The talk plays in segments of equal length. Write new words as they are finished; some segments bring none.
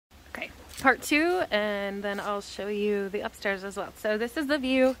part 2, and then I'll show you the upstairs as well. So this is the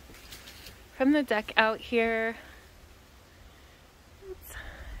view from the deck out here. It's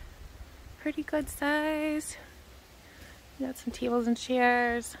pretty good size. We got some tables and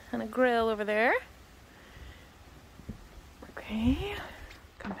chairs and a grill over there. Okay,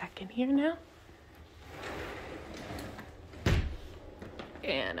 come back in here now.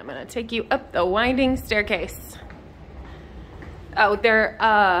 And I'm gonna take you up the winding staircase. Oh, their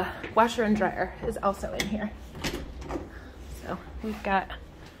washer and dryer is also in here. So we've got,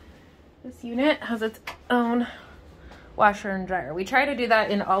 this unit has its own washer and dryer. We try to do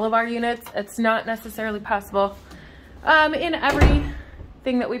that in all of our units. It's not necessarily possible in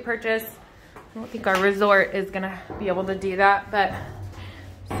everything that we purchase. I don't think our resort is gonna be able to do that, but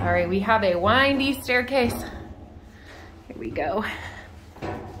sorry, we have a windy staircase. Here we go.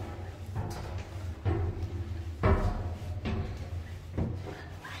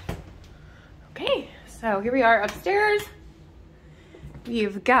 Okay, so here we are upstairs.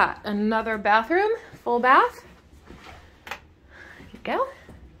 You've got another bathroom, full bath. There you go.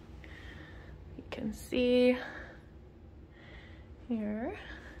 You can see here.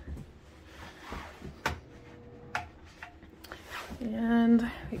 And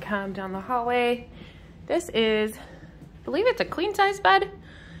we come down the hallway. This is, I believe it's a queen size bed.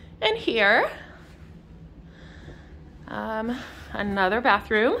 And here, another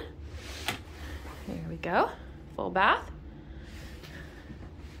bathroom. Here we go, full bath.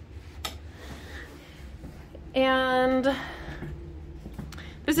 And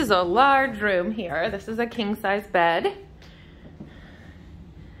this is a large room here. This is a king size bed.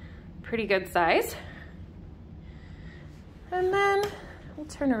 Pretty good size. And then we'll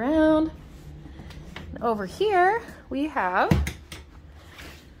turn around. Over here, we have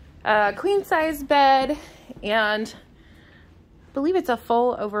a queen size bed and I believe it's a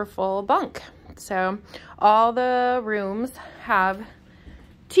full over full bunk. So all the rooms have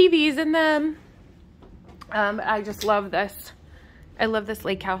TVs in them. I just love this. I love this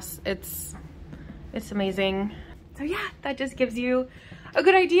lake house. It's amazing. So yeah, that just gives you a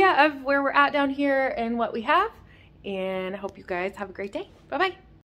good idea of where we're at down here and what we have. And I hope you guys have a great day. Bye-bye.